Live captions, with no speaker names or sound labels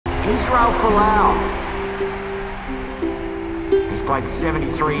Israel Folau. He's played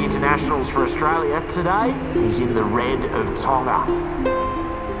 73 internationals for Australia. Today, he's in the red of Tonga.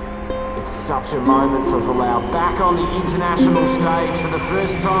 It's such a moment for Folau, back on the international stage for the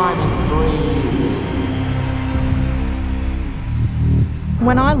first time in 3 years.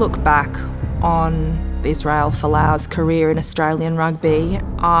 When I look back on Israel Folau's career in Australian rugby,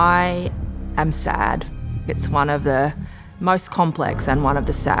 I am sad. It's one of the most complex and one of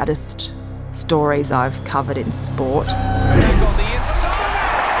the saddest stories I've covered in sport.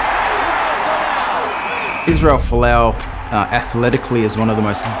 Israel Folau athletically is one of the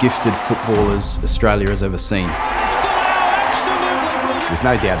most gifted footballers Australia has ever seen. There's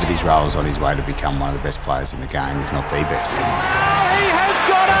no doubt that Israel is on his way to become one of the best players in the game, if not the best. He has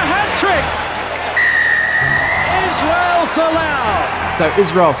got a hat-trick! Israel Folau! So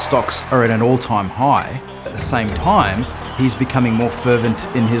Israel's stocks are at an all-time high. At the same time, he's becoming more fervent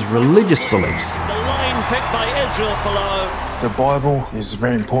in his religious beliefs. The line picked by Israel Folau. The Bible is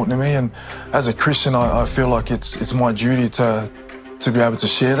very important to me, and as a Christian, I feel like it's my duty to be able to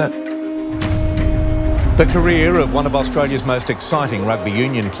share that. The career of one of Australia's most exciting rugby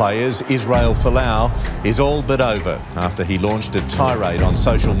union players, Israel Folau, is all but over after he launched a tirade on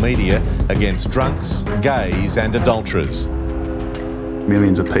social media against drunks, gays and adulterers.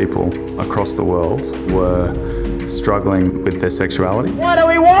 Millions of people across the world were struggling with their sexuality. What do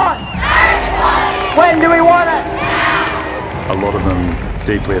we want? When do we want it? A lot of them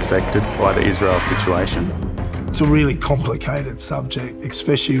deeply affected by the Israel situation. It's a really complicated subject,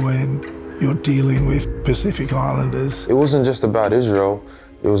 especially when you're dealing with Pacific Islanders. It wasn't just about Israel,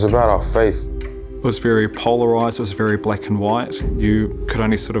 it was about our faith. It was very polarised, it was very black and white. You could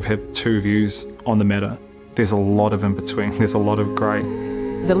only sort of have two views on the matter. There's a lot of in between, there's a lot of grey.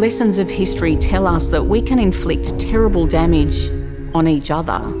 The lessons of history tell us that we can inflict terrible damage on each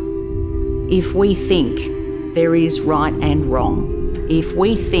other if we think there is right and wrong. If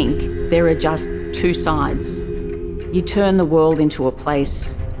we think there are just two sides, you turn the world into a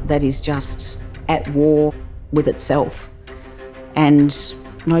place that is just at war with itself, and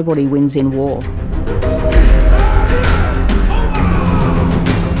nobody wins in war.